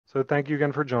So thank you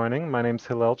again for joining. My name's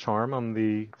Hillel Charm. I'm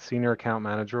the Senior Account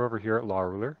Manager over here at Law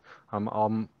Ruler.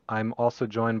 I'm also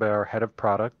joined by our Head of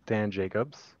Product, Dan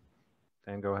Jacobs.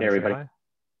 Dan, go ahead Hey, and say everybody.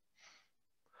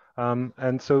 hi.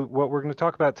 And so what we're going to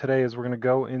talk about today is we're going to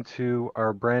go into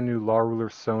our brand new Law Ruler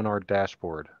Sonar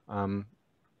dashboard. And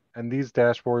these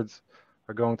dashboards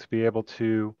are going to be able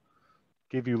to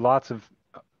give you lots of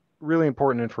really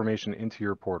important information into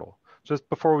your portal. Just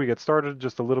before we get started,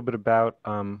 just a little bit about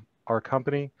our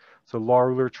company. So Law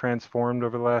Ruler transformed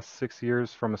over the last 6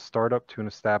 years from a startup to an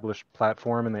established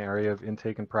platform in the area of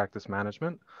intake and practice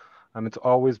management. It's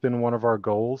always been one of our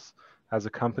goals as a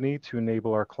company to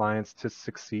enable our clients to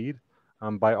succeed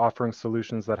by offering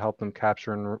solutions that help them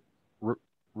capture and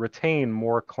retain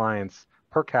more clients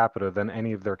per capita than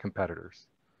any of their competitors.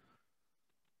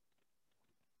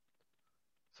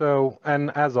 So,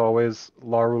 and as always,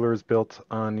 Law Ruler is built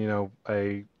on,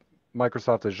 a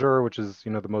Microsoft Azure, which is,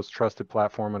 the most trusted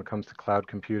platform when it comes to cloud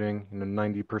computing.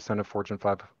 90% of Fortune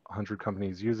 500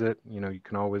 companies use it. You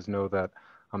can always know that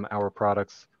our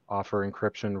products offer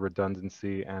encryption,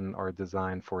 redundancy, and are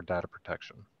designed for data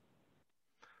protection.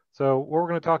 So what we're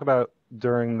going to talk about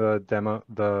during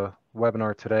the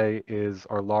webinar today is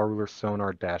our Law Ruler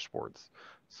Sonar dashboards.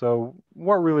 So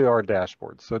what really are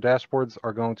dashboards? So dashboards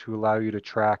are going to allow you to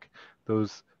track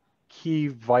those key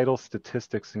vital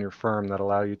statistics in your firm that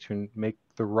allow you to make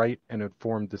the right and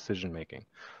informed decision making.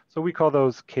 So we call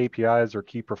those KPIs, or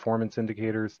key performance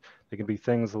indicators. They can be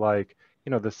things like,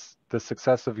 the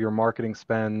success of your marketing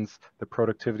spends, the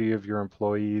productivity of your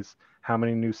employees, how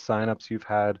many new signups you've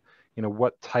had,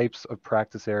 what types of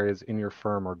practice areas in your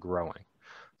firm are growing.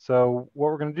 So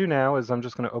what we're going to do now is I'm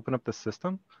just going to open up the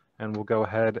system and we'll go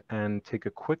ahead and take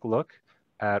a quick look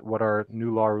at what our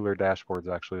new Law Ruler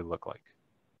dashboards actually look like.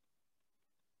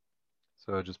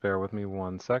 So just bear with me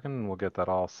 1 second and we'll get that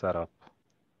all set up.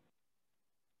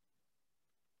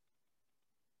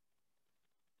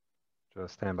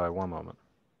 Just stand by 1 moment.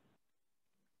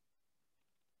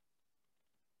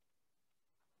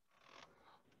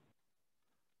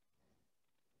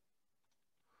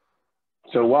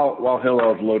 So while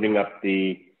Hillel is loading up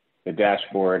the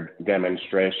dashboard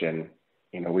demonstration,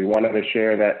 we wanted to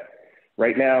share that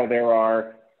right now there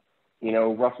are,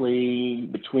 roughly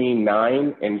between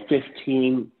 9 and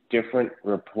 15 different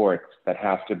reports that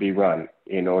have to be run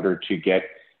in order to get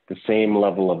the same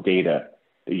level of data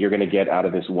that you're going to get out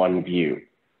of this one view.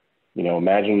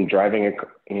 Imagine driving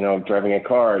a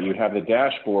car. You have the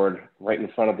dashboard right in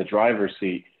front of the driver's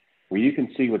seat, where you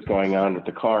can see what's going on with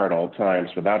the car at all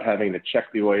times without having to check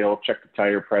the oil, check the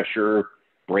tire pressure,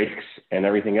 brakes, and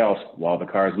everything else while the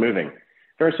car is moving.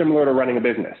 Very similar to running a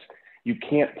business. You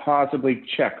can't possibly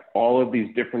check all of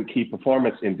these different key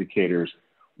performance indicators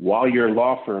while your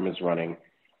law firm is running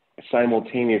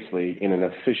simultaneously in an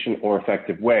efficient or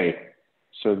effective way.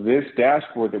 So this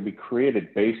dashboard that we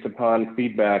created based upon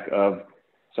feedback of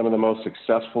some of the most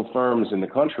successful firms in the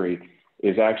country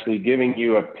is actually giving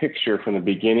you a picture from the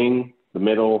beginning, the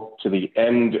middle, to the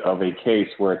end of a case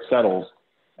where it settles,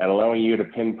 and allowing you to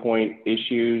pinpoint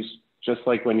issues, just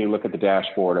like when you look at the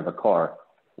dashboard of a car,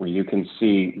 where you can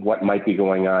see what might be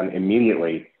going on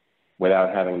immediately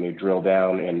without having to drill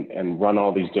down and run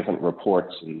all these different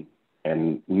reports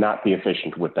and not be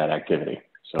efficient with that activity.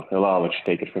 So Hillel, let's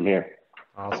take it from here.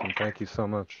 Awesome, thank you so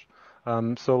much.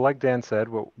 So like Dan said,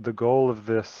 the goal of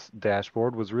this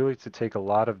dashboard was really to take a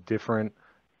lot of different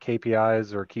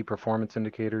KPIs, or key performance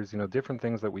indicators, different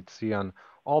things that we'd see on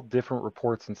all different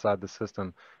reports inside the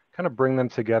system, kind of bring them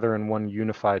together in one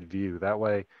unified view. That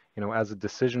way, as a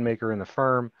decision maker in the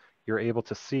firm, you're able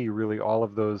to see really all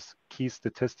of those key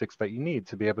statistics that you need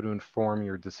to be able to inform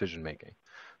your decision making.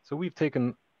 So we've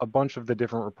taken a bunch of the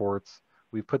different reports,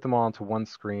 we've put them all onto one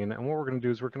screen, and what we're going to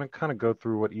do is we're going to kind of go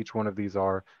through what each one of these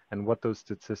are and what those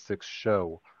statistics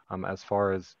show as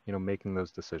far as making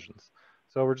those decisions.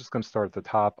 So we're just going to start at the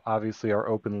top. Obviously, our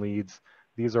open leads.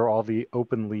 These are all the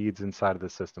open leads inside of the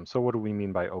system. So what do we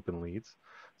mean by open leads?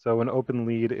 So an open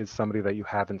lead is somebody that you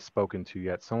haven't spoken to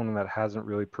yet, someone that hasn't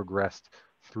really progressed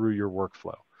through your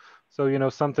workflow. So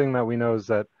something that we know is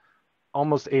that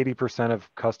almost 80% of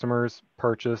customers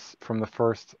purchase from the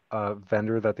first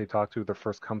vendor that they talk to, the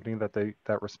first company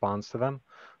that responds to them.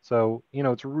 So,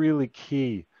 it's really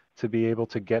key to be able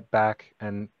to get back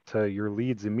and to your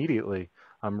leads immediately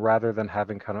rather than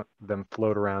having kind of them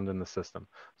float around in the system.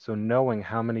 So knowing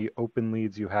how many open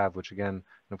leads you have, which again,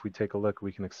 if we take a look,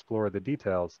 we can explore the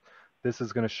details. This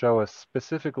is going to show us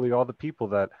specifically all the people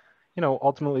that,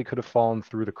 ultimately could have fallen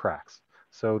through the cracks.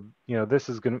 So, this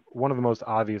is one of the most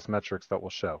obvious metrics that will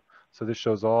show. So this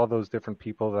shows all those different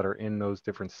people that are in those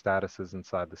different statuses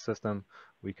inside the system.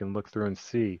 We can look through and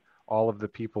see all of the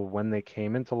people when they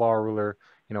came into Law Ruler,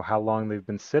 how long they've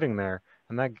been sitting there.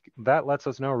 And that lets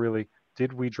us know really,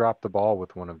 did we drop the ball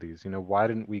with one of these? Why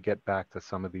didn't we get back to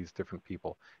some of these different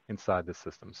people inside the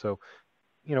system? So,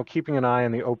 keeping an eye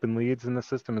on the open leads in the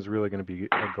system is really going to be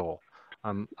a goal.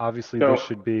 Obviously, So, this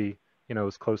should be,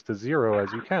 as close to zero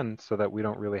as you can so that we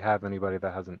don't really have anybody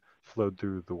that hasn't flowed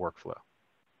through the workflow.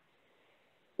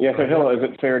 yeah, Go so ahead, Dan. Hill, is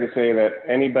it fair to say that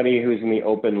anybody who's in the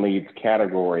open leads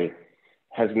category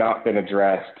has not been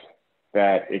addressed,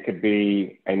 that it could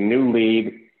be a new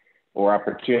lead or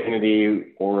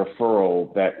opportunity or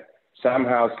referral that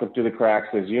somehow slipped through the cracks,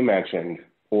 as you mentioned,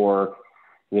 or,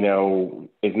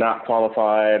 is not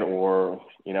qualified or,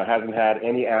 hasn't had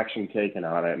any action taken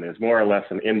on it, and is more or less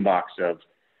an inbox of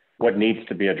what needs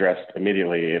to be addressed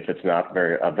immediately if it's not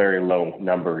a very low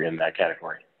number in that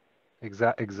category?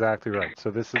 Exactly right. So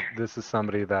this is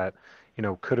somebody that,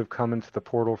 could have come into the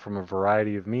portal from a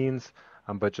variety of means,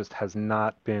 but just has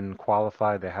not been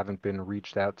qualified. They haven't been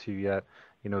reached out to yet.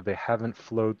 They haven't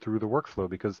flowed through the workflow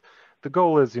because the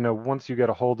goal is, once you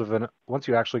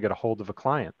actually get a hold of a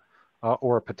client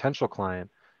or a potential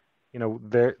client,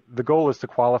 the goal is to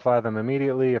qualify them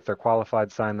immediately. If they're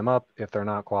qualified, sign them up. If they're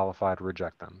not qualified,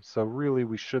 reject them. So really,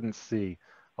 we shouldn't see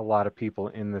a lot of people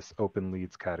in this open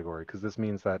leads category because this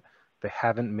means that they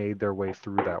haven't made their way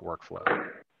through that workflow.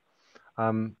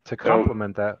 To So,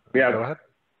 complement that, yeah, go ahead.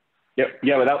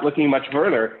 yeah, without looking much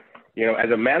further,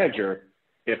 as a manager,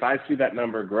 if I see that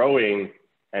number growing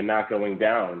and not going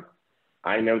down,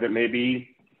 I know that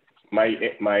maybe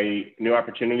my new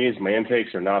opportunities, my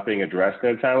intakes are not being addressed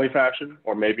in a timely fashion,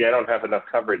 or maybe I don't have enough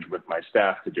coverage with my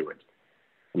staff to do it.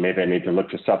 Maybe I need to look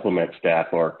to supplement staff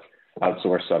or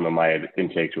outsource some of my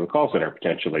intake to a call center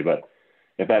potentially. But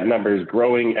if that number is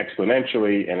growing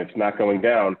exponentially and it's not going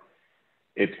down,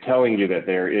 it's telling you that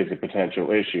there is a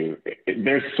potential issue.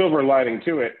 There's silver lining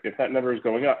to it. If that number is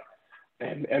going up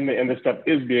and the stuff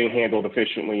is being handled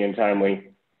efficiently and timely,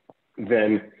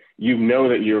 then you know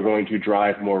that you're going to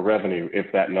drive more revenue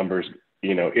if that number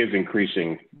is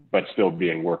increasing but still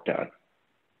being worked on.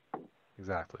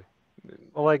 Exactly.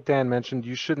 Well, like Dan mentioned,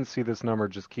 you shouldn't see this number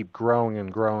just keep growing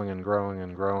and growing and growing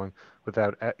and growing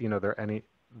without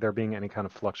there being any kind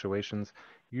of fluctuations.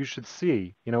 You should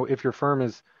see, if your firm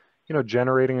is,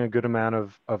 generating a good amount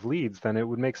of leads, then it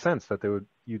would make sense that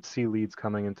you'd see leads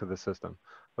coming into the system.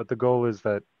 But the goal is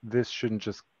that this shouldn't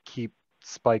just keep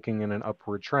spiking in an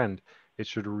upward trend. It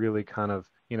should really kind of,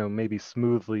 maybe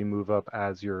smoothly move up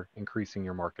as you're increasing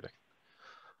your marketing.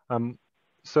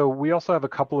 So we also have a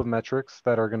couple of metrics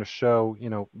that are going to show,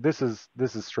 this is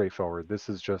straightforward. This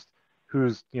is just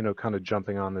who's, kind of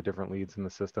jumping on the different leads in the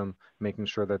system, making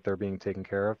sure that they're being taken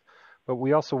care of. But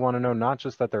we also want to know not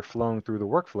just that they're flowing through the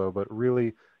workflow, but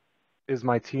really is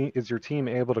your team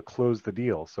able to close the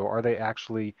deal? So are they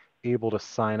actually able to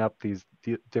sign up these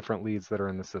different leads that are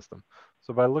in the system?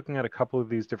 So by looking at a couple of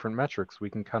these different metrics, we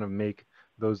can kind of make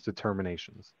those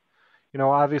determinations.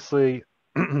 Obviously,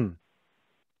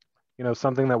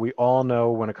 something that we all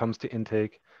know when it comes to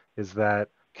intake is that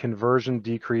conversion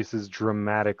decreases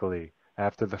dramatically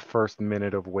after the first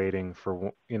minute of waiting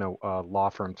for, a law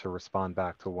firm to respond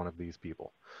back to one of these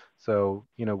people. So,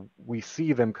 we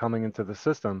see them coming into the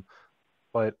system,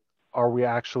 but are we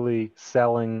actually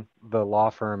selling the law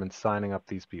firm and signing up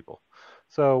these people?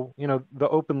 So, the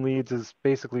open leads is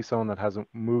basically someone that hasn't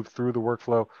moved through the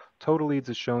workflow. Total leads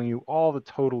is showing you all the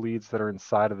total leads that are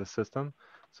inside of the system.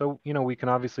 So, we can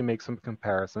obviously make some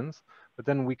comparisons, but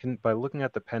then we can, by looking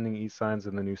at the pending e-signs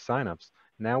and the new signups,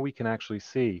 now we can actually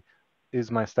see, is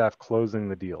my staff closing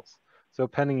the deals? So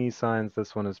pending e-signs,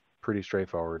 this one is pretty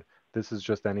straightforward. This is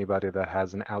just anybody that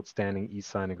has an outstanding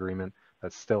e-sign agreement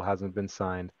that still hasn't been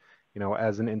signed.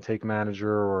 As an intake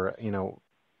manager or,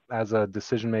 as a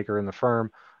decision maker in the firm,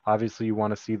 obviously you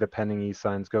want to see the pending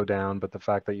e-signs go down, but the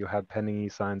fact that you have pending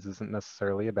e-signs isn't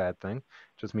necessarily a bad thing. It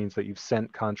just means that you've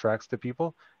sent contracts to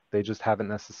people. They just haven't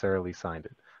necessarily signed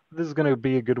it. This is going to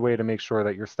be a good way to make sure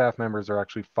that your staff members are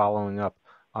actually following up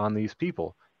on these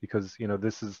people because,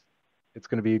 it's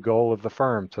going to be a goal of the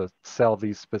firm to sell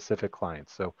these specific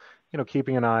clients. So,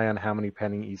 keeping an eye on how many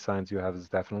pending e-signs you have is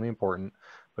definitely important.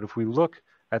 But if we look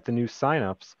at the new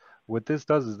signups, what this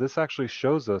does is this actually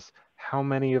shows us how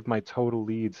many of my total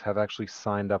leads have actually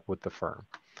signed up with the firm.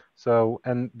 So,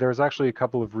 and there's actually a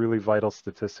couple of really vital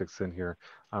statistics in here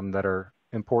that are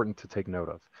important to take note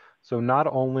of. So not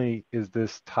only is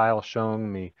this tile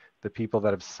showing me the people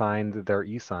that have signed their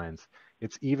e-signs,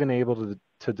 it's even able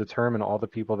to determine all the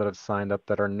people that have signed up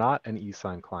that are not an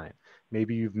e-sign client.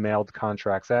 Maybe you've mailed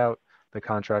contracts out, the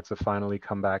contracts have finally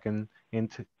come back in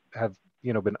to have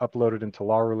been uploaded into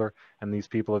LawRuler, and these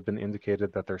people have been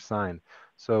indicated that they're signed.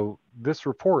 So this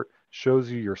report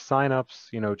shows you your signups.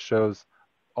 It shows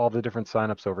all the different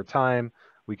signups over time.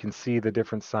 We can see the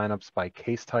different signups by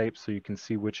case type, so you can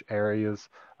see which areas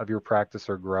of your practice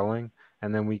are growing.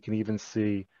 And then we can even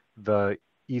see the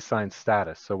e-sign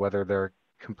status, so whether they're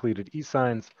completed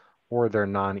e-signs or they're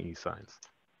non-e-signs.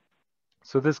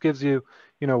 So this gives you,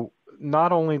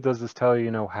 not only does this tell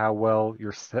you, how well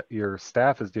your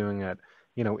staff is doing at,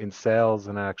 in sales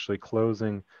and actually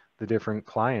closing the different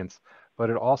clients, but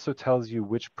it also tells you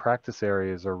which practice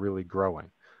areas are really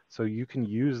growing. So you can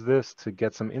use this to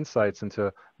get some insights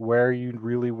into where you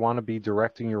really want to be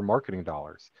directing your marketing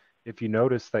dollars. If you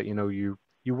notice that, you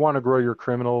want to grow your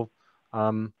criminal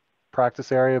um,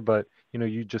 practice area, but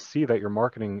you just see that your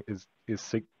marketing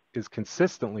is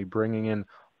consistently bringing in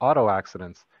auto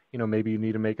accidents, maybe you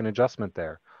need to make an adjustment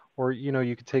there. Or,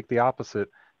 you could take the opposite.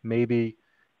 Maybe,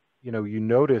 you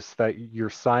notice that you're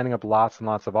signing up lots and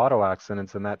lots of auto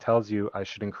accidents, and that tells you I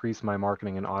should increase my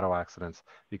marketing in auto accidents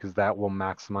because that will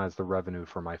maximize the revenue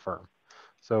for my firm.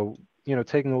 So,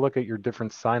 taking a look at your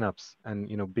different signups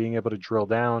and, being able to drill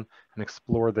down and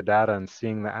explore the data and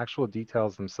seeing the actual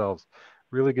details themselves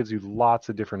really gives you lots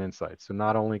of different insights. So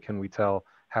not only can we tell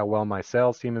how well my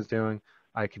sales team is doing,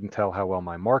 I can tell how well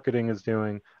my marketing is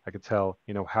doing. I could tell,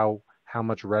 how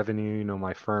much revenue,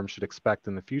 my firm should expect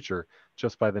in the future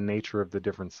just by the nature of the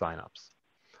different signups.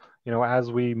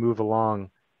 As we move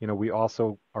along, we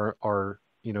also are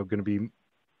going to be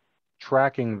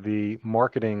tracking the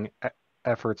marketing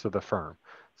efforts of the firm.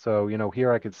 So,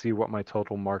 here I could see what my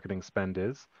total marketing spend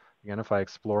is. Again, if I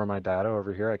explore my data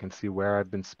over here, I can see where I've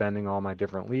been spending all my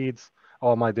different leads,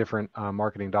 all my different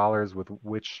marketing dollars with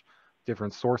which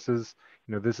different sources.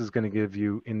 This is going to give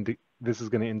you, this is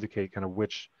going to indicate kind of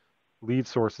which lead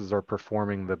sources are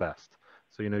performing the best.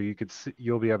 So,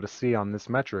 you'll be able to see on this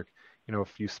metric,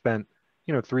 if you spent,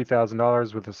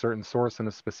 $3,000 with a certain source in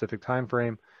a specific time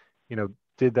frame,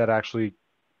 did that actually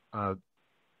uh,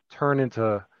 turn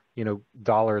into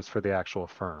dollars for the actual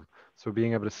firm? So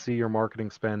being able to see your marketing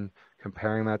spend,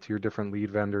 comparing that to your different lead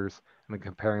vendors, and then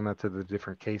comparing that to the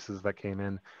different cases that came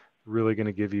in, really going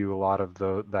to give you a lot of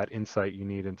that insight you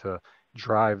need into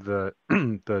drive the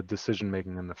the decision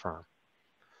making in the firm.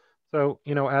 So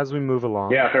as we move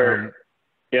along, Yeah, go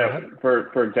ahead.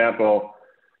 for example,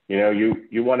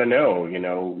 you want to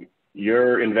know,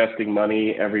 you're investing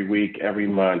money every week, every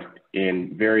month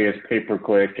in various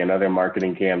pay-per-click and other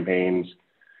marketing campaigns.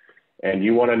 And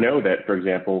you want to know that, for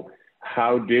example,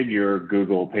 how did your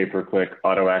Google pay-per-click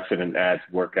auto accident ads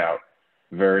work out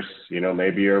versus,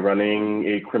 maybe you're running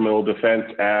a criminal defense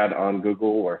ad on Google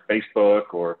or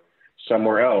Facebook or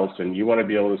somewhere else, and you want to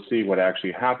be able to see what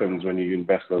actually happens when you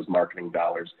invest those marketing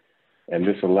dollars. And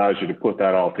this allows you to put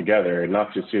that all together and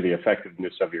not just see the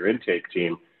effectiveness of your intake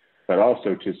team, but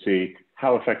also to see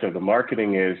how effective the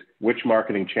marketing is, which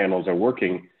marketing channels are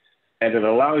working. And it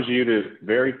allows you to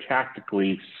very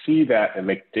tactically see that and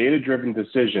make data-driven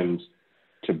decisions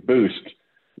to boost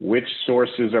which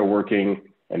sources are working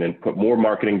and then put more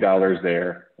marketing dollars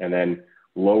there and then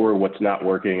lower what's not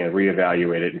working and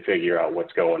reevaluate it and figure out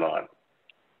what's going on.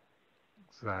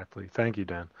 Exactly. Thank you,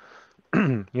 Dan.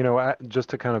 Just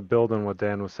to kind of build on what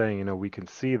Dan was saying, we can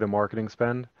see the marketing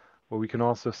spend, but we can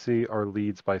also see our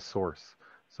leads by source.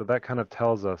 So that kind of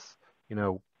tells us,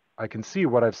 I can see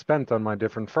what I've spent on my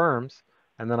different firms,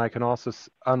 and then I can also,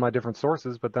 on my different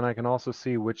sources, but then I can also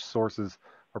see which sources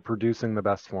are producing the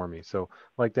best for me. So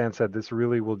like Dan said, this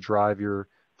really will drive your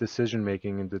decision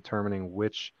making in determining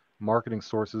which marketing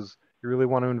sources you really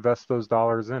want to invest those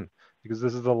dollars in, because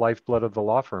this is the lifeblood of the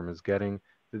law firm, is getting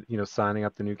signing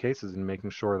up the new cases and making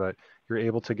sure that you're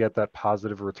able to get that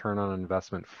positive return on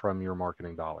investment from your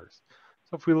marketing dollars.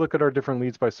 So if we look at our different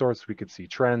leads by source, we could see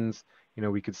trends.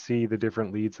 We could see the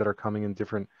different leads that are coming in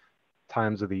different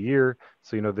times of the year.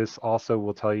 So, this also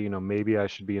will tell you, maybe I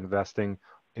should be investing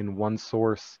in one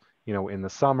source, in the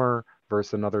summer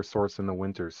versus another source in the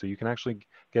winter. So you can actually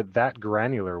get that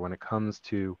granular when it comes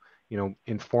to,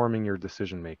 informing your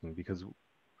decision making, because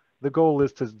the goal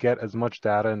is to get as much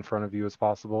data in front of you as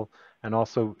possible and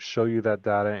also show you that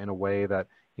data in a way that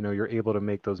you're able to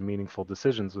make those meaningful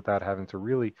decisions without having to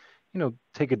really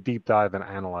take a deep dive and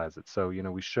analyze it. So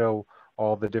we show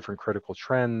all the different critical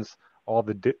trends, all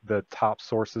the top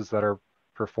sources that are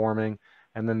performing,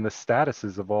 and then the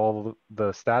statuses of all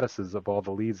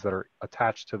the leads that are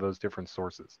attached to those different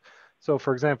sources. So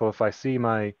for example, if I see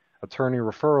my attorney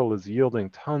referral is yielding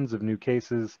tons of new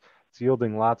cases, it's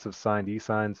yielding lots of signed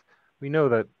e-signs, we know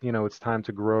that it's time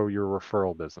to grow your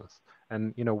referral business.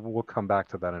 And we'll come back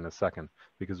to that in a second,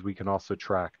 because we can also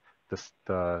track this,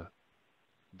 the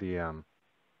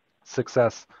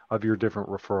success of your different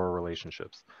referral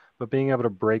relationships. But being able to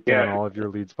break down Yeah, all of your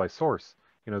leads by source,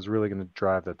 is really going to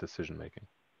drive that decision making.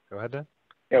 Go ahead, Dan.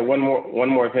 yeah. One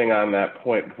more thing on that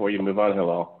point before you move on,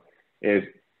 Hillel, is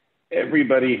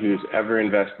everybody who's ever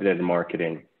invested in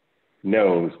marketing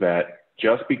knows that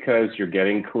just because you're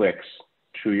getting clicks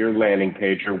to your landing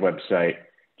page or website,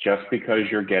 just because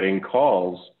you're getting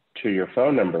calls to your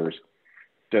phone numbers,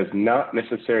 does not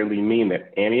necessarily mean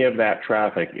that any of that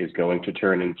traffic is going to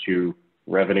turn into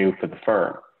revenue for the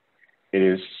firm. It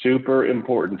is super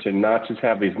important to not just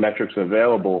have these metrics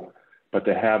available, but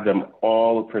to have them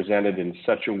all presented in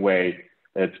such a way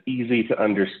that it's easy to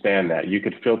understand that. You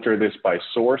could filter this by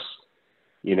source,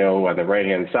 on the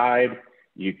right-hand side.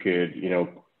 You could,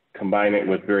 combine it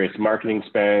with various marketing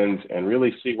spends and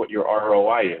really see what your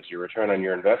ROI is, your return on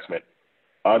your investment.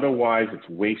 Otherwise, it's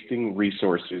wasting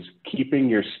resources, keeping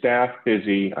your staff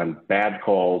busy on bad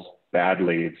calls, bad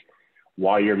leads,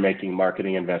 while you're making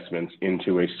marketing investments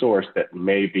into a source that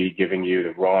may be giving you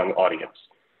the wrong audience.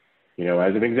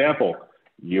 As an example,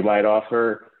 you might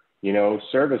offer,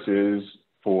 services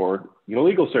for,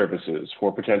 legal services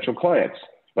for potential clients,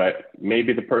 but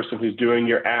maybe the person who's doing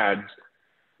your ads,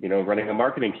 running a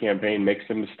marketing campaign makes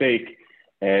a mistake,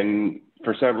 and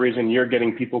for some reason you're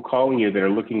getting people calling you that are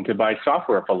looking to buy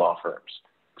software for law firms.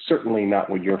 Certainly not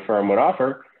what your firm would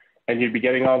offer, and you'd be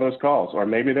getting all those calls. Or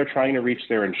maybe they're trying to reach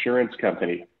their insurance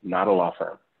company, not a law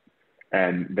firm.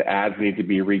 And the ads need to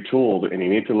be retooled, and you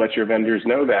need to let your vendors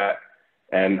know that,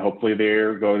 and hopefully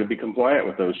they're going to be compliant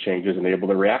with those changes and able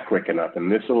to react quick enough.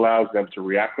 And this allows them to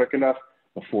react quick enough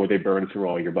before they burn through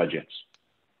all your budgets.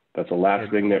 That's the last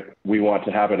thing that we want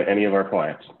to happen to any of our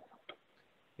clients.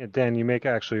 Yeah, Dan, you make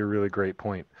actually a really great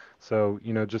point. So,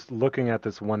 just looking at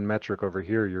this one metric over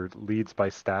here, your leads by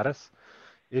status,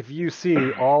 if you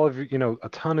see all of a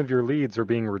ton of your leads are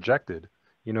being rejected,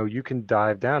 you can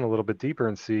dive down a little bit deeper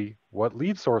and see what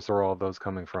lead source are all of those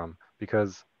coming from,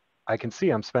 because I can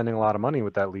see I'm spending a lot of money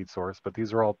with that lead source, but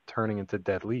these are all turning into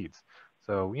dead leads.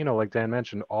 So, like Dan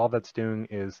mentioned, all that's doing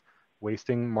is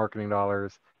wasting marketing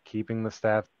dollars, keeping the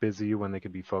staff busy when they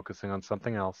could be focusing on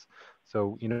something else.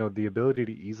 So, the ability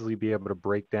to easily be able to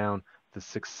break down the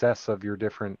success of your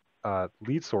different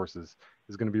lead sources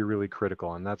is going to be really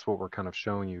critical. And that's what we're kind of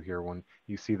showing you here when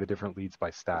you see the different leads by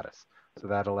status. So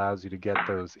that allows you to get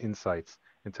those insights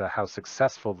into how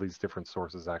successful these different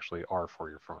sources actually are for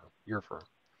your firm.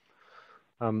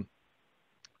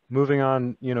 Moving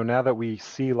on, now that we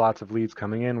see lots of leads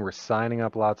coming in, we're signing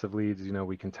up lots of leads.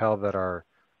 We can tell that our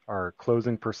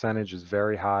closing percentage is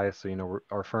very high. So,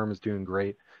 our firm is doing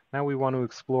great. Now we want to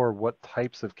explore what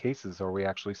types of cases are we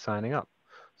actually signing up.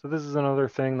 So this is another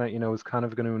thing that, is kind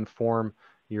of going to inform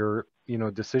your,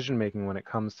 decision making when it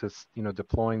comes to,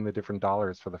 deploying the different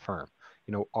dollars for the firm.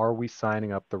 Are we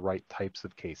signing up the right types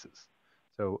of cases?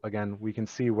 So again, we can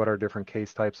see what our different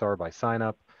case types are by sign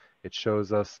up. It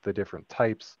shows us the different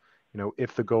types.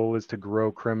 If the goal is to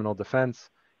grow criminal defense,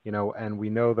 and we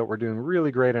know that we're doing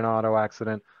really great in auto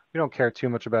accident, we don't care too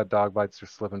much about dog bites or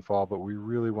slip and fall, but we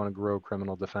really want to grow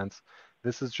criminal defense.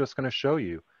 This is just going to show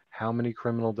you how many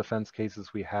criminal defense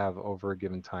cases we have over a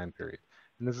given time period.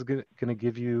 And this is going to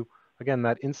give you, again,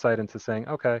 that insight into saying,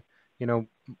 okay,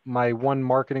 my one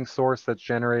marketing source that's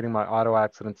generating my auto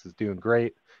accidents is doing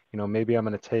great. Maybe I'm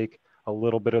going to take a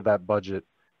little bit of that budget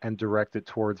and direct it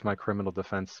towards my criminal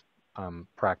defense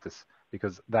practice,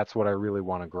 because that's what I really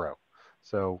want to grow.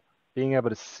 So being able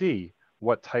to see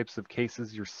what types of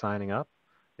cases you're signing up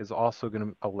is also going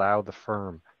to allow the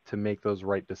firm to make those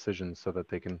right decisions so that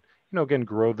they can, again,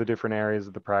 grow the different areas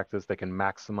of the practice. They can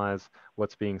maximize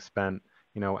what's being spent,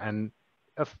 and,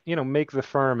 make the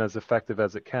firm as effective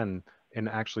as it can in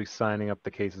actually signing up the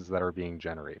cases that are being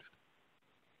generated.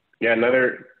 Yeah,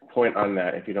 another point on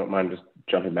that, if you don't mind just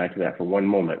jumping back to that for one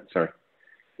moment, sorry,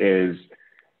 is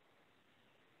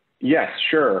yes,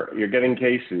 sure, you're getting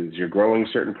cases, you're growing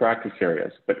certain practice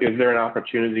areas, but is there an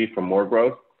opportunity for more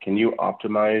growth? Can you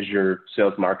optimize your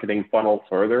sales marketing funnel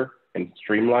further and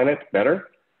streamline it better?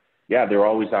 Yeah, there are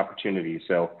always opportunities.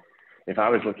 So if I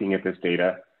was looking at this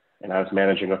data and I was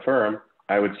managing a firm,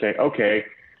 I would say, okay,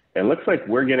 it looks like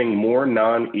we're getting more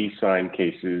non-e-sign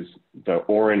cases, the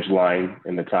orange line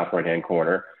in the top right-hand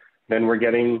corner, than we're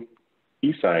getting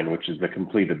e-sign, which is the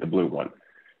completed, the blue one.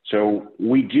 So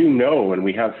we do know, and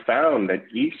we have found, that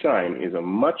e-sign is a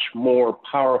much more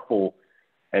powerful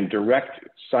and direct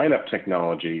sign-up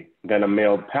technology than a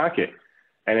mailed packet.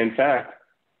 And in fact,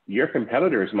 your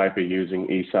competitors might be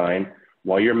using e-sign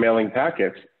while you're mailing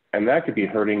packets, and that could be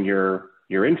hurting your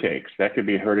intakes. That could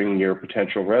be hurting your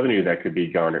potential revenue that could be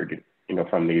garnered,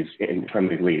 from these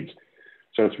leads.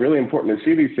 So it's really important to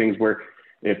see these things where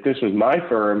If this was my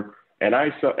firm and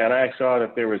I saw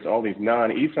that there was all these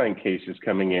non-e-sign cases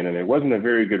coming in and there wasn't a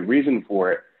very good reason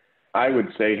for it, I would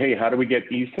say, hey, how do we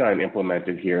get e-sign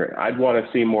implemented here? I'd want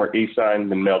to see more e-sign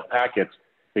than mailed packets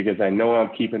because I know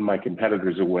I'm keeping my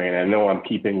competitors away and I know I'm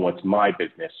keeping what's my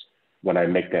business when I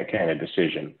make that kind of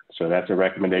decision. So that's a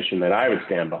recommendation that I would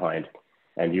stand behind.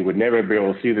 And you would never be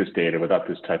able to see this data without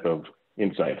this type of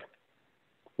insight.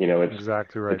 You know,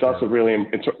 Exactly right, it's also Dan. really,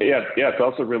 it's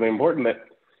also really important that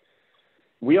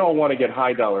we all want to get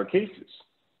high dollar cases.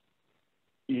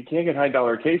 You can't get high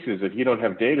dollar cases if you don't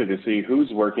have data to see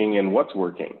who's working and what's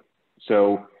working.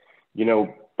 So, you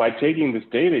know, by taking this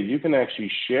data, you can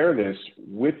actually share this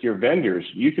with your vendors.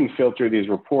 You can filter these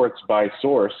reports by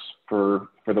source for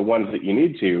the ones that you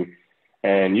need to,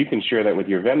 and you can share that with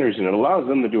your vendors, and it allows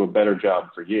them to do a better job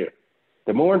for you.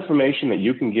 The more information that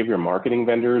you can give your marketing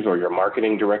vendors or your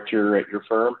marketing director at your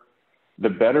firm, the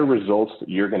better results that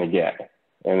you're going to get.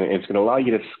 And it's going to allow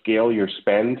you to scale your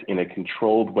spend in a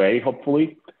controlled way,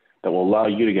 hopefully, that will allow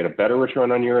you to get a better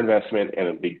return on your investment, and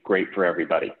it'll be great for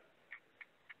everybody.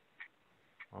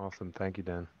 Awesome. Thank you,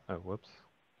 Dan. Oh, whoops.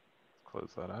 Close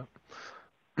that out.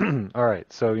 All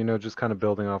right. So, just kind of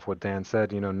building off what Dan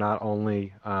said, not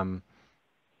only,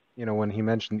 when he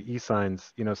mentioned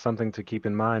e-signs, something to keep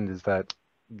in mind is that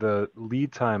the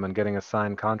lead time on getting a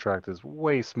signed contract is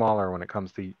way smaller when it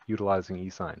comes to utilizing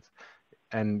e-signs.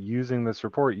 And using this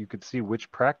report, you could see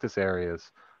which practice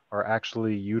areas are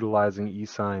actually utilizing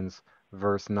e-signs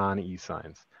versus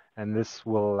non-e-signs. And this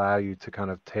will allow you to kind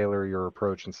of tailor your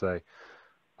approach and say,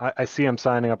 I see I'm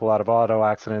signing up a lot of auto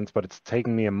accidents, but it's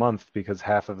taking me a month because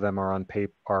half of them are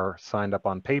are signed up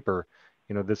on paper.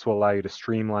 This will allow you to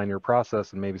streamline your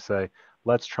process and maybe say,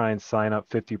 let's try and sign up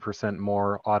 50%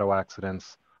 more auto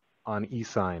accidents on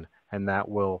e-sign, and that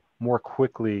will more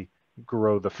quickly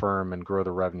grow the firm and grow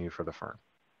the revenue for the firm.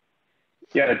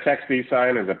 Yeah, the text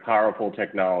e-sign is a powerful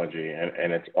technology,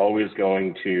 and it's always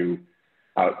going to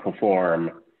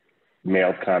outperform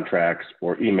mailed contracts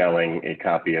or emailing a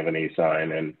copy of an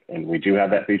e-sign. And we do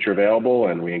have that feature available,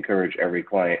 and we encourage every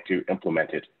client to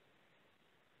implement it.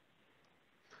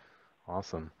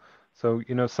 Awesome. So,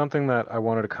 something that I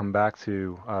wanted to come back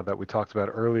to that we talked about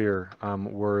earlier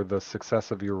were the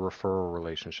success of your referral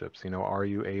relationships. Are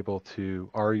you able to,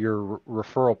 are your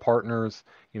referral partners,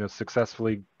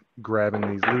 successfully grabbing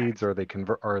these leads? Are they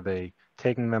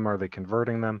taking them? Are they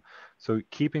converting them? So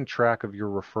keeping track of your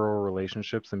referral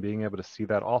relationships and being able to see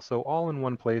that also all in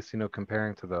one place,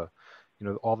 comparing to the,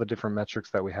 all the different metrics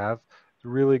that we have, is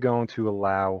really going to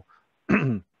allow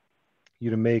you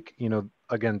to make,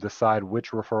 again, decide which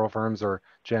referral firms are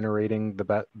generating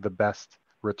the best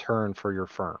return for your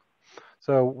firm.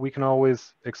 So we can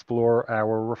always explore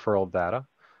our referral data.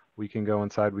 We can go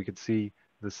inside, we could see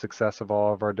the success of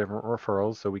all of our different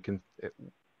referrals. So we can,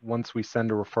 once we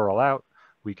send a referral out,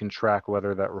 we can track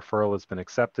whether that referral has been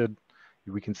accepted.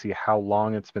 We can see how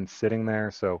long it's been sitting there.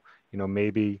 So,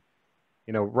 maybe,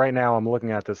 right now I'm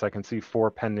looking at this, I can see 4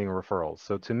 pending referrals.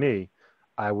 So to me,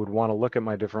 I would want to look at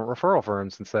my different referral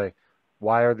firms and say,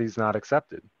 why are these not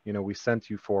accepted? We sent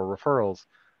you 4 referrals.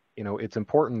 It's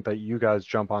important that you guys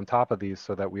jump on top of these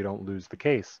so that we don't lose the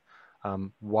case.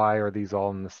 Why are these all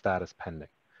in the status pending?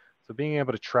 So being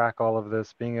able to track all of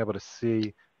this, being able to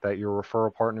see that your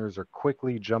referral partners are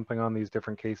quickly jumping on these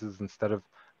different cases instead of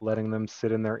letting them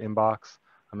sit in their inbox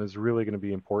is really going to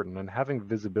be important. And having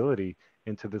visibility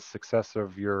into the success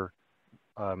of your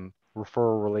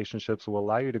referral relationships will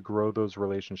allow you to grow those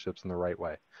relationships in the right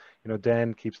way.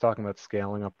 Dan keeps talking about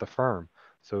scaling up the firm.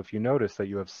 So if you notice that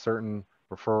you have certain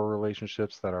referral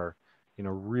relationships that are,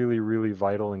 really, really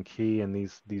vital and key, and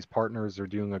these partners are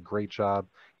doing a great job,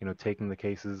 taking the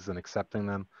cases and accepting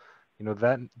them,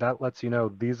 that lets you know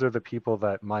these are the people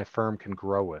that my firm can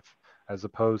grow with, as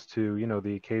opposed to,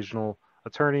 the occasional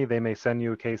attorney. They may send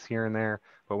you a case here and there,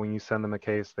 but when you send them a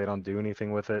case, they don't do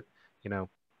anything with it.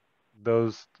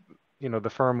 Those, the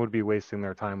firm would be wasting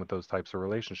their time with those types of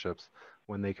relationships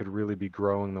when they could really be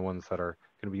growing the ones that are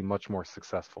going to be much more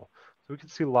successful. So we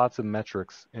could see lots of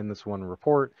metrics in this one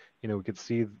report. We could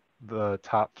see the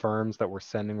top firms that we're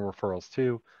sending referrals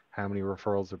to, how many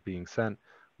referrals are being sent.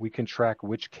 We can track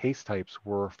which case types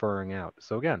we're referring out.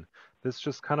 So again, this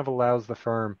just kind of allows the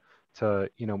firm to,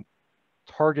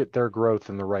 target their growth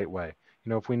in the right way.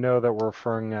 If we know that we're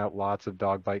referring out lots of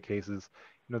dog bite cases,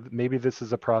 maybe this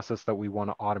is a process that we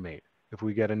want to automate. If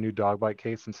we get a new dog bite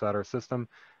case inside our system,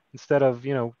 instead of,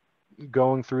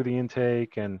 going through the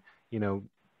intake and,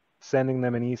 sending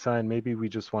them an e-sign, maybe we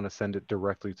just want to send it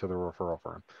directly to the referral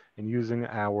firm. And using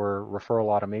our referral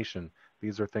automation,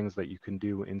 these are things that you can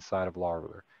do inside of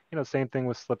LawRuler. Same thing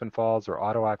with slip and falls or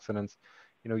auto accidents.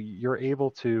 you're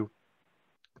able to,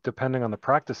 depending on the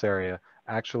practice area,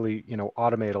 actually,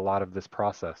 automate a lot of this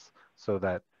process so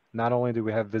that not only do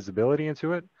we have visibility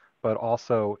into it, but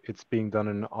also it's being done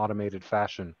in an automated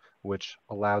fashion, which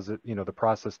allows it, the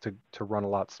process to run a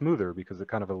lot smoother because it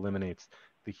kind of eliminates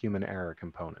the human error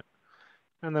component.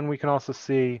 And then we can also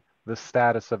see the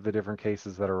status of the different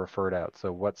cases that are referred out.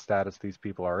 So what status these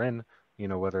people are in,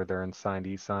 whether they're in signed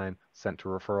e-sign, sent to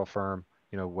referral firm,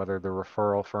 whether the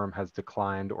referral firm has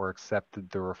declined or accepted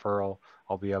the referral.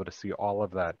 I'll be able to see all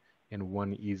of that in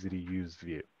one easy to use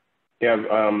view. Yeah,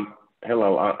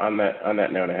 hello. On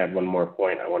that note, I had one more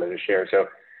point I wanted to share. So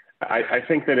I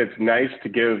think that it's nice to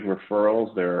give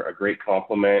referrals. They're a great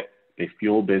compliment. They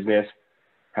fuel business.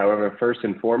 However, first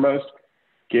and foremost,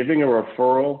 giving a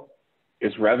referral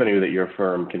is revenue that your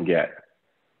firm can get.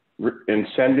 And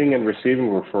sending and receiving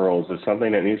referrals is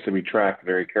something that needs to be tracked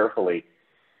very carefully.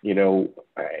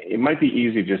 It might be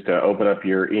easy just to open up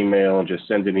your email and just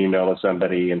send an email to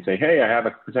somebody and say, hey, I have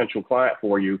a potential client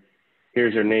for you.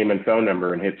 Here's their name and phone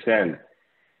number, and hit send.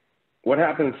 What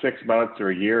happens 6 months or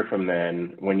a year from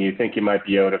then when you think you might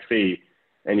be owed a fee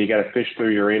and you got to fish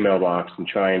through your email box and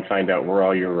try and find out where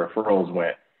all your referrals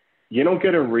went? You don't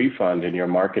get a refund in your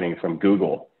marketing from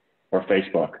Google or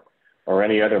Facebook or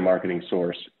any other marketing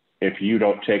source if you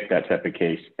don't take that type of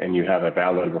case and you have a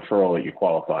valid referral that you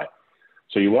qualify.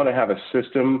 So you want to have a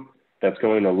system that's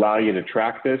going to allow you to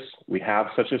track this. We have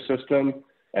such a system.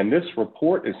 And this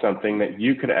report is something that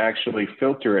you can actually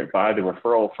filter it by the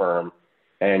referral firm.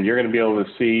 And you're going to be able to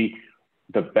see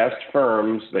the best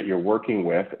firms that you're working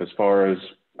with as far as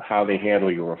how they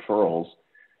handle your referrals.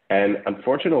 And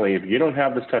unfortunately, if you don't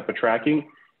have this type of tracking,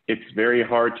 it's very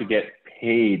hard to get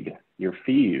paid your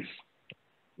fees.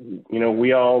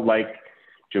 We all like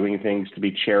doing things to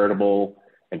be charitable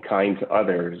and kind to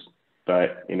others.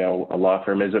 But, a law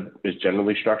firm is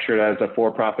generally structured as a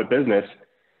for-profit business.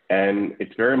 And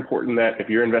it's very important that if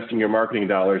you're investing your marketing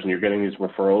dollars and you're getting these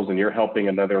referrals and you're helping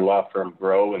another law firm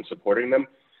grow and supporting them,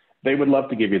 they would love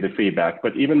to give you the feedback.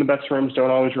 But even the best firms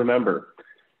don't always remember.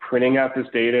 Printing out this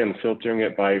data and filtering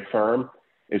it by firm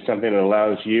is something that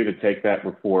allows you to take that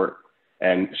report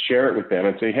and share it with them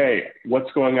and say, hey,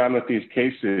 what's going on with these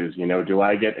cases? Do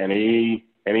I get any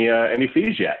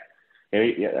fees yet? And,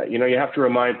 you have to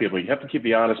remind people, you have to keep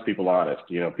the honest people honest.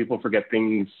 People forget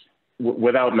things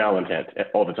without malintent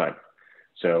all the time.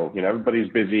 So, everybody's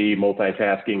busy,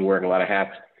 multitasking, wearing a lot of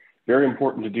hats. Very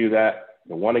important to do that.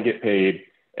 You want to get paid.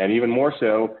 And even more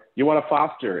so, you want to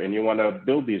foster and you want to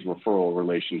build these referral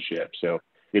relationships. So,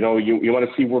 you want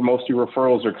to see where most of your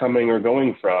referrals are coming or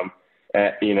going from,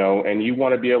 and you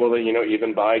want to be able to,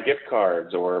 even buy gift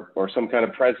cards or some kind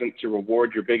of present to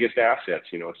reward your biggest assets.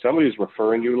 If somebody's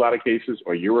referring you a lot of cases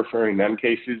or you're referring them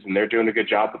cases and they're doing a good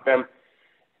job with them,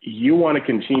 you want to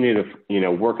continue to,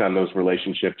 work on those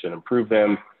relationships and improve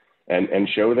them and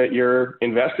show that you're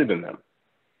invested in them.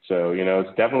 So, it's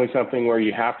definitely something where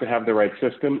you have to have the right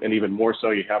system, and even more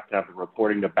so, you have to have the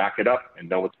reporting to back it up and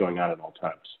know what's going on at all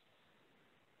times.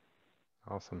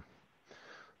 Awesome.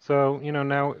 So,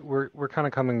 now we're kind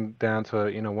of coming down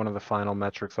to, one of the final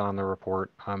metrics on the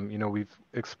report. We've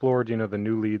explored, the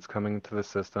new leads coming to the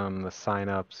system, the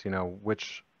signups,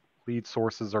 which lead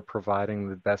sources are providing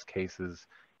the best cases,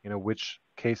 which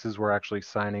cases we're actually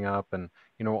signing up, and,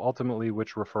 ultimately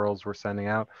which referrals we're sending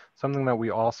out. Something that we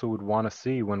also would want to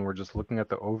see when we're just looking at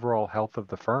the overall health of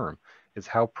the firm is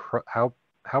how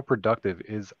productive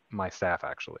is my staff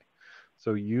actually.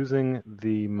 So using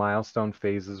the milestone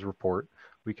phases report,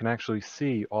 we can actually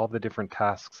see all the different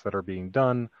tasks that are being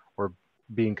done or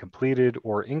being completed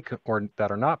or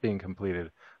that are not being completed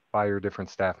by your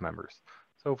different staff members.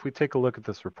 So if we take a look at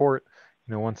this report,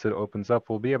 once it opens up,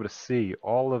 we'll be able to see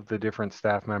all of the different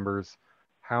staff members,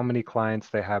 how many clients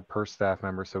they have per staff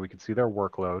member, so we can see their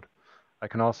workload. I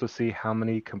can also see how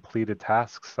many completed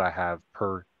tasks I have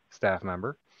per staff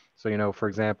member. So, for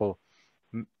example,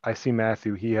 I see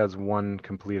Matthew, he has one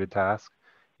completed task.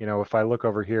 If I look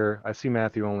over here, I see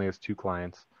Matthew only has 2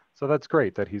 clients. So that's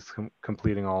great that he's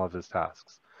completing all of his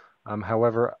tasks.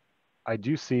 However, I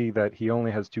do see that he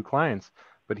only has 2 clients,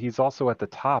 but he's also at the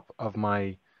top of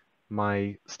my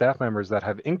staff members that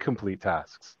have incomplete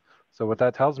tasks. So what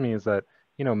that tells me is that,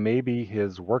 maybe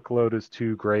his workload is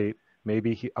too great.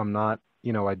 Maybe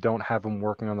I don't have him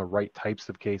working on the right types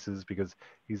of cases because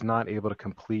he's not able to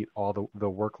complete all the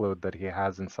workload that he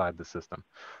has inside the system.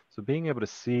 So being able to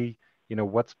see,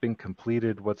 what's been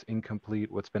completed, what's incomplete,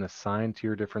 what's been assigned to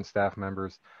your different staff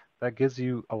members, that gives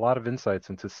you a lot of insights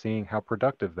into seeing how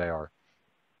productive they are.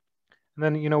 And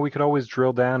then, we could always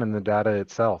drill down in the data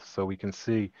itself so we can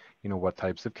see, what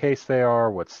types of case they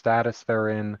are, what status they're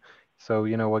in, So,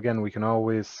 again, we can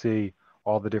always see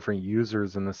all the different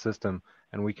users in the system,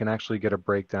 and we can actually get a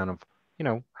breakdown of,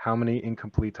 how many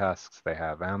incomplete tasks they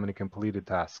have, how many completed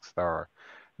tasks there are.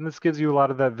 And this gives you a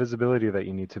lot of that visibility that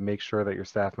you need to make sure that your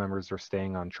staff members are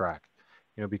staying on track.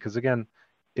 Because again,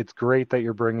 it's great that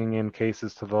you're bringing in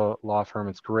cases to the law firm.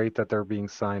 It's great that they're being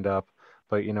signed up.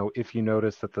 But, if you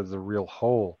notice that there's a real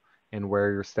hole in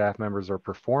where your staff members are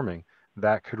performing,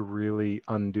 that could really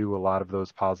undo a lot of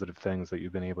those positive things that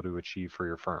you've been able to achieve for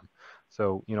your firm.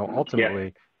 So, Yeah.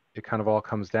 ultimately, it kind of all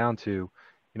comes down to,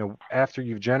 after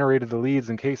you've generated the leads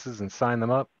and cases and signed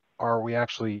them up, are we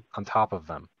actually on top of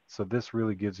them? So this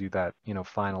really gives you that,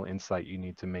 final insight you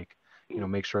need to make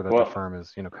sure that the Well, firm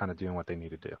is, kind of doing what they need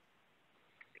to do.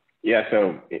 yeah.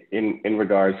 So in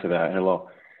regards to that, hello,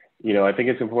 I think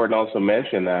it's important to also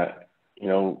mention that,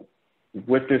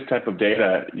 with this type of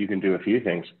data, you can do a few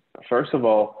things. First of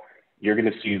all, you're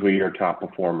going to see who your top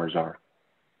performers are.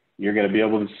 You're going to be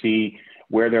able to see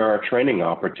where there are training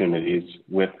opportunities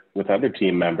with other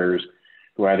team members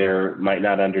who either might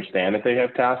not understand that they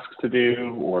have tasks to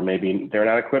do, or maybe they're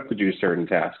not equipped to do certain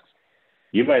tasks.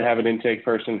 You might have an intake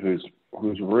person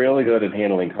who's really good at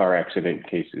handling car accident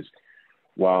cases,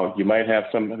 while you might have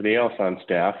somebody else on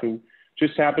staff who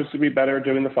just happens to be better at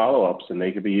doing the follow-ups, and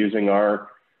they could be using our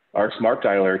smart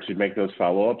dialer to make those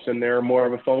follow-ups, and they're more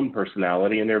of a phone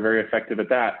personality, and they're very effective at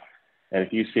that. And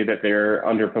if you see that they're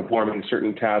underperforming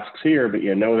certain tasks here, but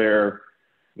they're,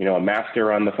 a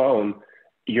master on the phone,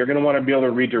 you're going to want to be able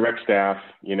to redirect staff,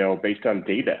 based on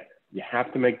data. You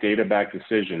have to make data-backed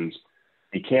decisions.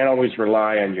 You can't always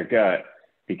rely on your gut,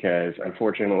 because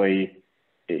unfortunately,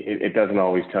 it doesn't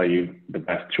always tell you the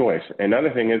best choice.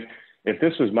 Another thing is, if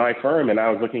this was my firm and I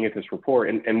was looking at this report,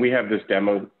 and we have this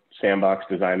demo sandbox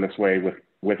designed this way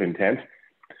with intent,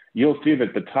 you'll see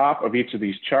that the top of each of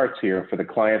these charts here for the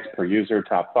clients per user,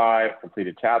 top 5,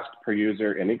 completed tasks per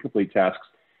user, and incomplete tasks,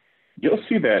 you'll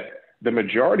see that the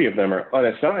majority of them are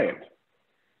unassigned,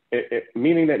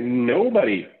 meaning that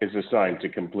nobody is assigned to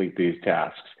complete these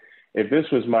tasks. If this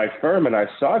was my firm and I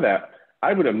saw that,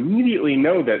 I would immediately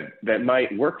know that my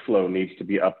workflow needs to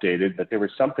be updated, that there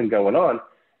was something going on,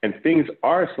 and things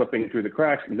are slipping through the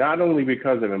cracks, not only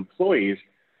because of employees,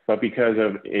 but because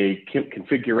of a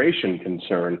configuration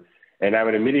concern. And I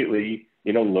would immediately,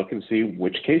 look and see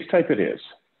which case type it is,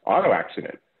 auto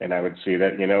accident. And I would see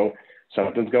that,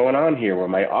 something's going on here where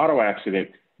my auto accident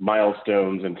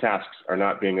milestones and tasks are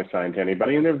not being assigned to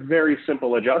anybody. And they're very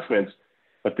simple adjustments,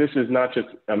 but this is not just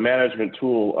a management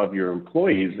tool of your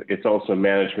employees, it's also a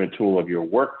management tool of your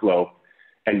workflow.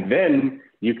 And then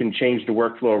you can change the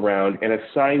workflow around and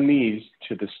assign these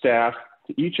to the staff,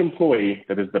 to each employee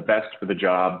that is the best for the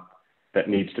job that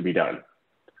needs to be done.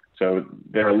 So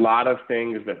there are a lot of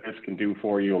things that this can do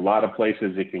for you, a lot of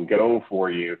places it can go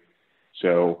for you.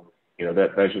 So,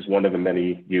 that's just one of the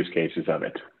many use cases of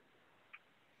it.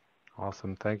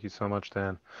 Awesome. Thank you so much,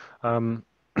 Dan.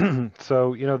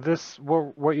 So,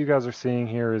 what you guys are seeing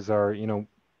here is our,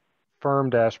 firm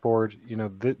dashboard.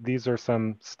 These are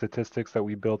some statistics that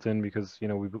we built in because,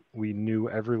 we knew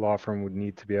every law firm would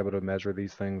need to be able to measure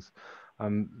these things.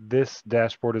 This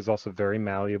dashboard is also very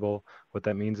malleable. What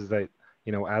that means is that,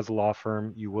 as a law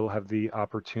firm, you will have the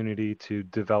opportunity to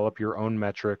develop your own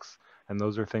metrics, and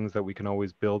those are things that we can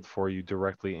always build for you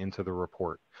directly into the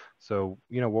report. So,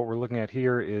 what we're looking at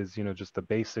here is, just the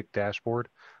basic dashboard,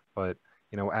 but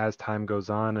as time goes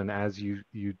on and as you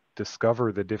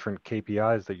discover the different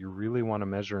KPIs that you really want to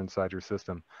measure inside your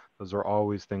system, those are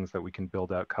always things that we can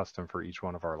build out custom for each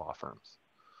one of our law firms.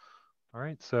 All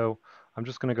right, so I'm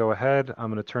just going to go ahead.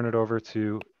 I'm going to turn it over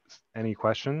to any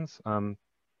questions.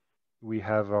 We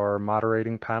have our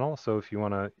moderating panel, so if you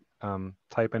want to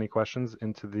type any questions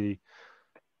into the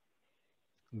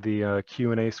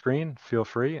Q&A screen, feel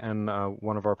free, and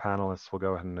one of our panelists will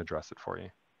go ahead and address it for you.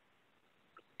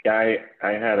 I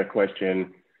had a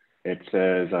question. It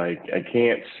says I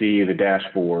can't see the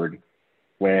dashboard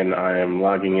when I'm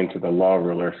logging into the Law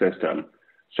Ruler system.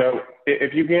 So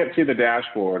if you can't see the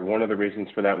dashboard, one of the reasons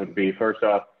for that would be, first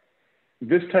off,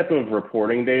 this type of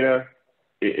reporting data,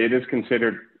 it is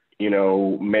considered,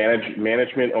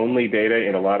 management only data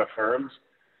in a lot of firms.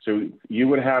 So you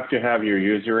would have to have your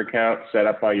user account set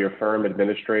up by your firm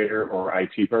administrator or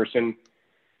IT person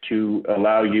to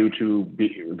allow you to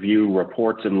view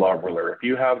reports in Law Ruler. If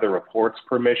you have the reports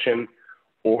permission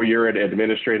or you're an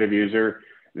administrative user,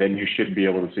 then you should be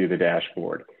able to see the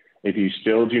dashboard. If you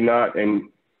still do not, and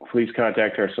please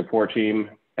contact our support team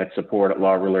at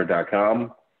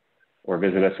support@lawruler.com or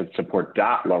visit us at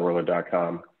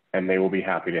support.lawruler.com, and they will be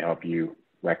happy to help you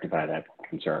rectify that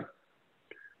concern.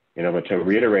 But to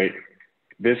reiterate,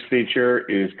 This feature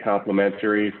is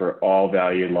complimentary for all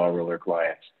valued Law Ruler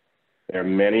clients. There are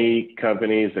many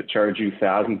companies that charge you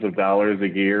thousands of dollars a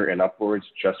year and upwards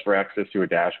just for access to a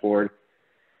dashboard.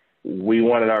 We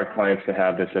wanted our clients to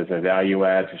have this as a value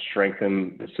add to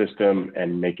strengthen the system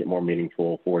and make it more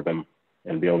meaningful for them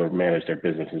and be able to manage their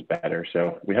businesses better.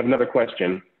 So we have another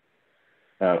question.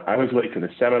 I was late to the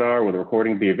seminar. Will the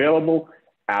recording be available?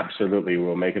 Absolutely.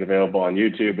 We'll make it available on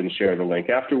YouTube and share the link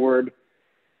afterward.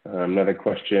 Another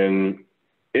question.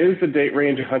 Is the date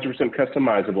range 100%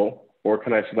 customizable, or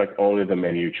can I select only the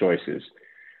menu choices?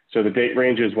 So the date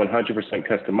range is 100%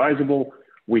 customizable.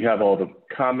 We have all the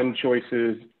common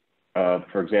choices,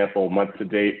 for example, month to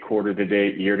date, quarter to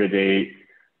date, year to date,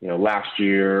 last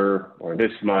year or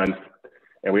this month.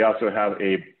 And we also have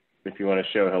if you want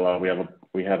to show hello,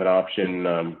 we have an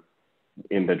option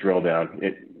in the drill down.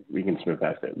 We can smooth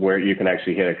past it, where you can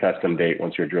actually hit a custom date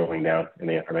once you're drilling down in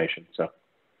the information. So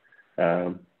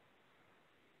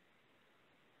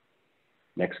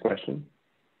next question.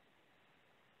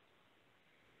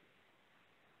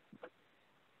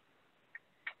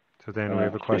 So Dan, we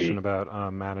have a question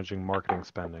about managing marketing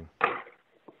spending.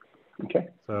 Okay.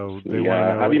 So they want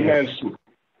to know how do you manage?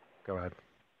 Go ahead.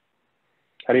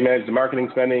 How do you manage the marketing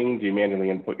spending? Do you manually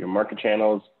input your market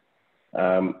channels?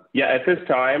 Yeah, at this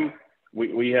time,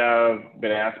 we have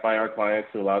been asked by our clients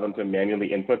to allow them to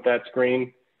manually input that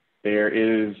screen. There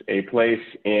is a place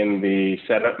in the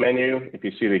setup menu. If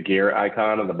you see the gear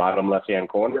icon on the bottom left-hand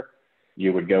corner,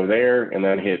 you would go there and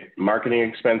then hit marketing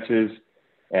expenses.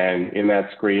 And in that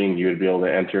screen, you would be able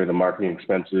to enter the marketing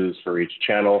expenses for each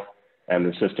channel, and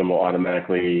the system will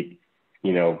automatically,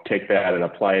 take that and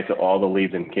apply it to all the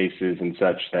leads and cases and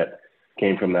such that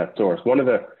came from that source.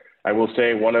 I will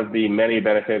say one of the many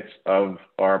benefits of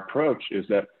our approach is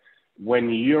that when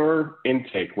your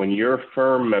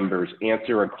firm members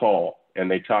answer a call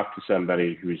and they talk to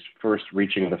somebody who's first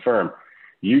reaching the firm,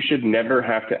 you should never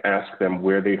have to ask them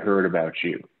where they heard about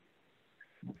you.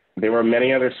 There are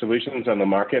many other solutions on the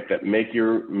market that make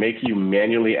you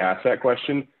manually ask that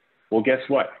question. Well, guess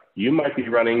what? You might be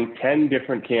running 10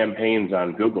 different campaigns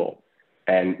on Google,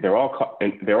 and they're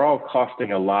all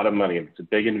costing a lot of money. It's a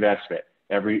big investment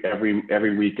every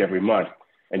week, every month,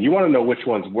 and you want to know which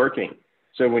one's working.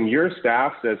 So when your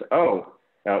staff says, "Oh,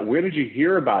 where did you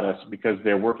hear about us?" because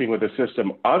they're working with a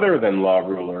system other than Law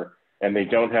Ruler, and they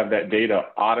don't have that data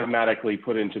automatically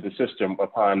put into the system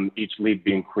upon each lead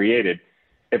being created,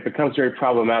 it becomes very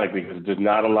problematic because it does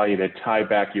not allow you to tie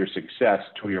back your success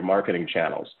to your marketing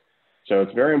channels. So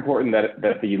it's very important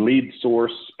that the lead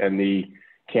source and the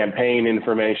campaign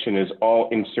information is all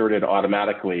inserted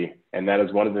automatically. And that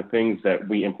is one of the things that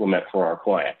we implement for our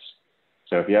clients.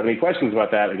 So if you have any questions about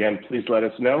that, again, please let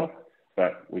us know,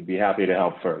 but we'd be happy to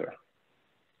help further.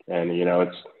 And,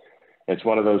 it's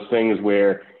one of those things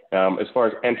where, as far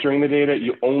as entering the data,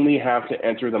 you only have to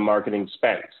enter the marketing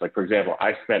spends. Like, for example,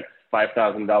 I spent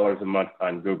 $5,000 a month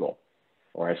on Google,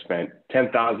 or I spent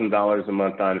 $10,000 a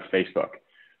month on Facebook,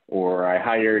 or I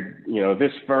hired,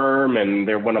 this firm and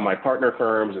they're one of my partner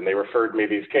firms and they referred me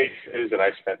these cases and I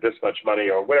spent this much money,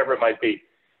 or whatever it might be.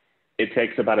 It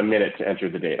takes about a minute to enter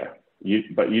the data.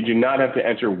 But you do not have to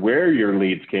enter where your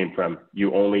leads came from.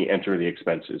 You only enter the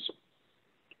expenses.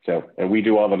 So, and we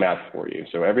do all the math for you.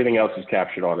 So everything else is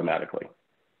captured automatically.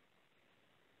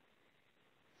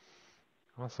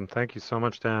 Awesome. Thank you so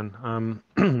much, Dan.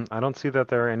 I don't see that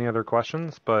there are any other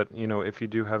questions, but if you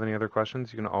do have any other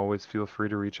questions, you can always feel free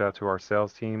to reach out to our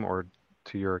sales team or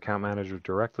to your account manager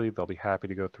directly. They'll be happy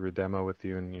to go through a demo with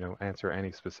you and answer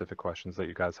any specific questions that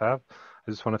you guys have. I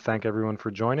just want to thank everyone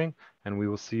for joining, and we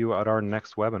will see you at our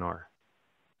next webinar.